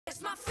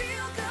It's my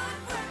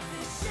feel-good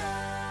breakfast show.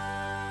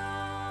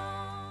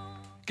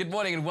 Good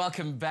morning and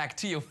welcome back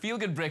to your Feel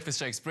Good Breakfast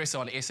Show Expresso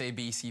on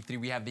SABC3.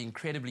 We have the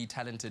incredibly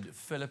talented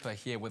Filipa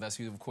here with us,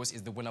 who of course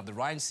is the winner of the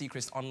Ryan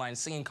Seacrest online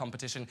singing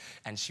competition,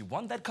 and she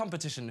won that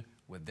competition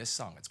with this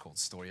song. It's called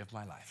Story of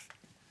My Life.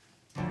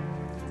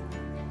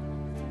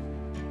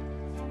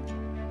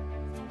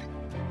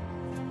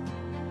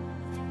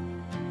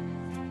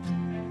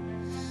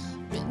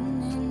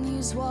 Written in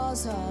these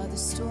walls are the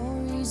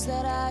stories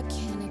that I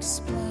can't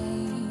explain.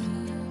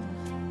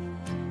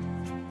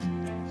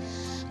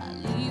 I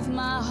leave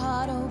my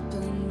heart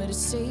open, but it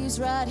stays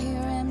right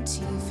here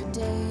empty for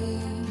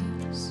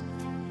days.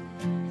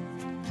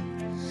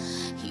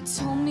 He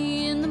told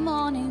me in the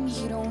morning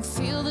he don't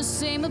feel the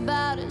same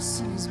about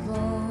us in his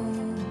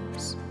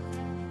bones.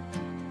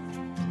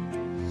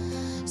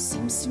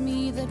 Seems to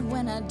me that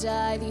when I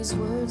die, these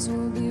words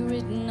will be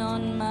written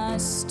on my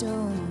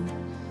stone.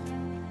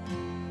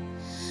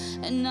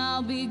 And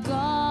I'll be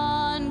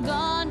gone,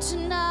 gone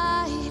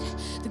tonight.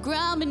 The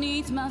ground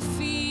beneath my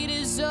feet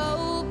is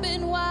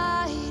open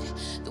wide.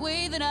 The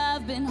way that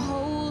I've been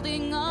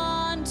holding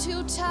on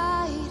too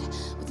tight,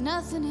 with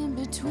nothing in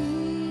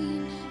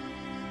between.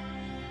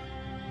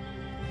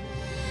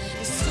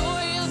 The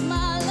story of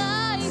my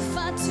life,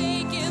 I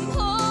take him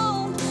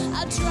home.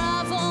 I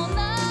drive all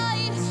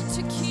night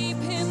to keep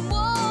him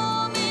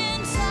warm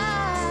in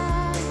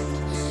time.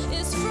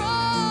 It's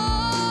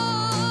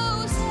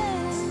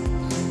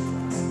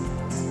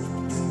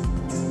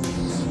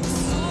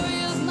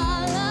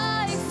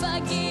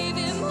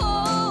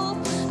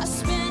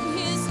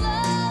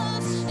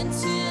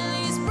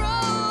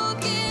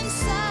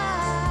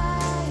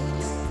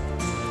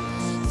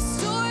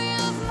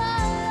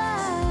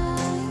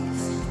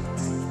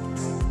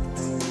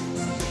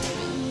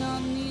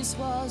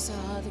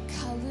are the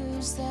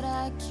colors that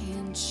I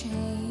can't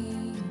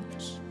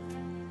change.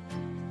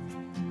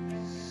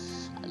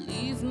 I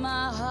leave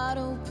my heart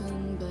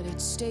open, but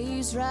it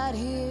stays right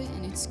here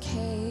in its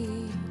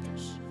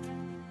cage.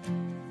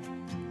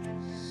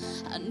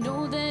 I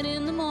know that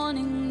in the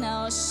morning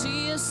now I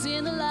see us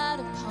in the light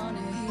upon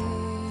a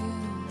hill.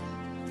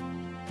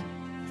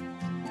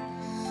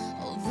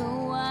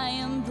 Although I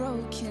am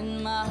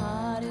broken, my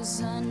heart is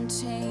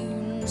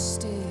untamed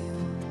still.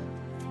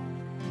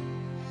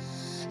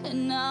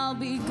 And I'll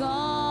be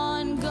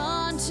gone,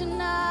 gone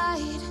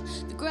tonight.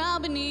 The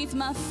ground beneath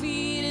my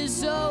feet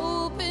is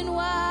open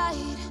wide.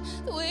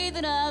 The way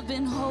that I've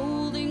been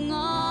holding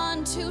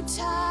on too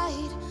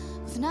tight,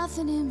 with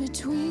nothing in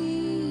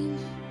between.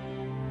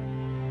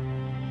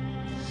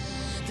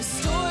 The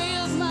story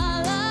of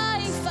my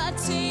life, I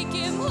take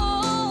him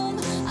home.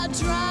 I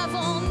drive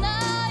all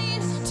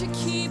night to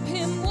keep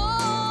him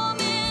warm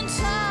in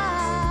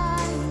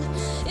time.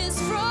 It's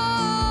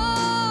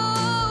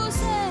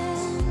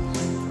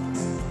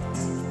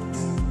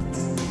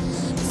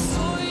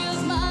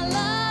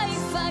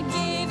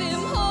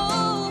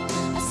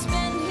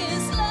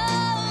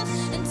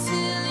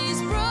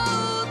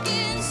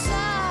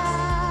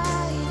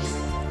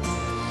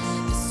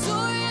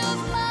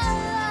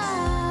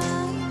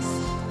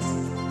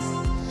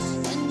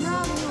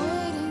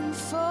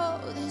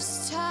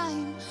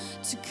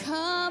to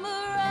come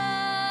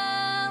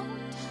around.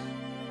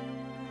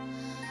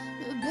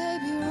 But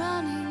baby,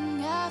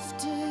 running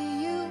after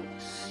you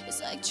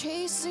is like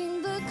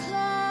chasing the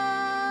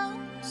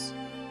clouds.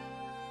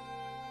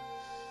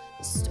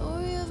 The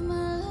story of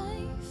my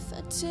life,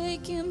 I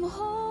take him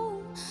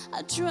home.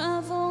 I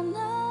drive all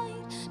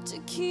night to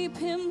keep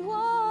him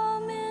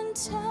warm in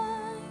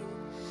time.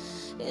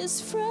 Is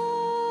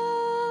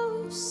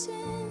frozen.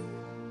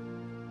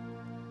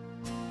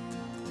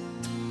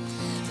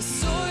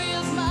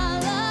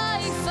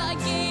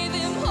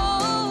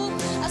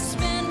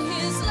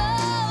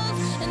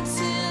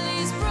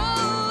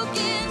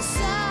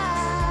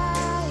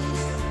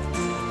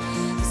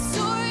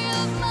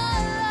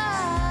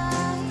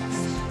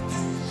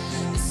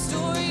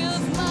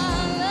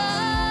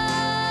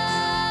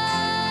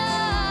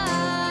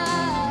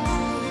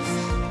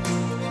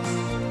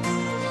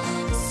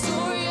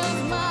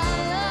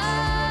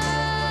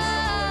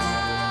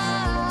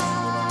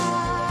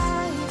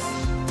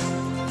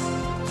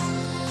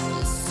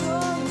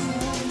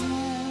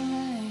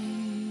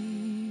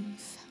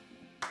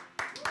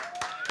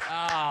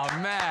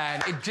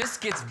 It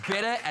just gets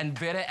better and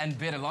better and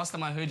better. Last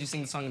time I heard you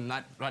sing the song,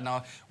 right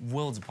now,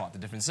 worlds apart, the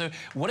difference. So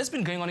what has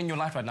been going on in your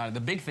life right now? The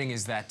big thing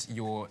is that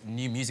your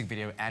new music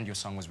video and your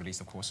song was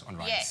released, of course, on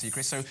Ryan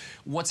Seacrest. So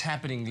what's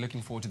happening,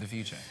 looking forward to the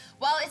future?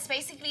 Well, it's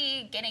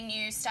basically getting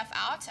new stuff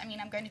out. I mean,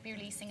 I'm going to be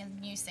releasing a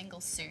new single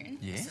soon.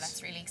 Yes. So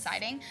that's really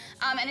exciting.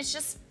 And it's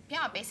just,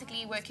 yeah,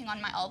 basically working on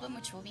my album,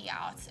 which will be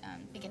out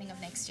beginning of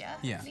next year,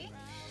 hopefully.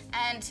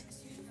 And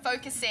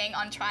focusing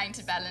on trying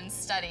to balance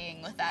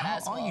studying with that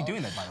as well. How are you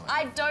doing that, by the way?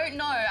 I don't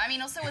know. I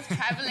mean, also with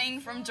traveling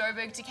from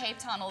Joburg to Cape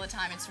Town all the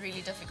time, it's really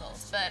difficult.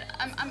 But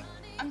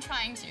I'm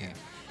trying to.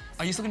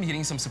 Are you still going to be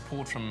getting some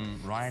support from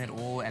Ryan at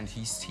all and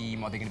his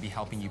team? Are they going to be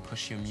helping you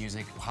push your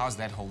music? How's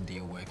that whole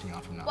deal working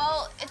out from now?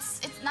 Well,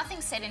 it's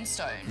nothing set in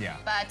stone. Yeah.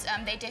 But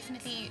they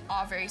definitely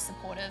are very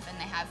supportive and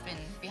they have been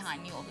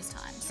behind me all this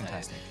time. So,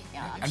 Fantastic.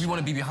 Yeah, and we want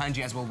to be behind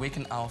you as well. Where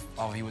can our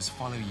viewers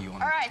follow you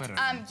on Twitter?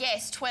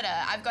 Yes, Twitter.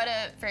 I've got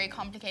a very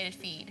complicated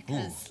feed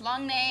because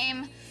long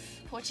name,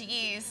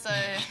 Portuguese. So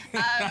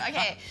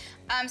okay.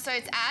 So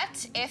it's at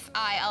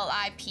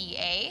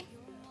Filipa,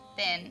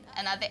 then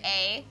another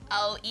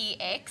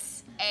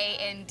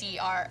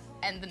ALEXANDR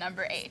and the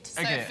number 8.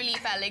 So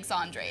Filipa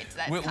Alexandre.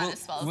 That kind of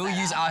spells We'll that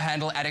use out. our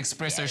handle at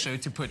Expresso Show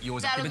to put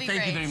yours up. That'll But be thank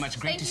you great. very much.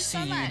 Great Thank to you see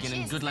so you much. again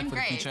and Yes, good luck it's for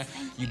the been future.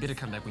 great. You better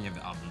come back when you have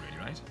the album ready,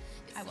 right?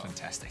 I will.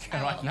 Fantastic. I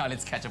All right, will. now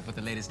let's catch up with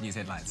the latest news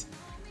headlines.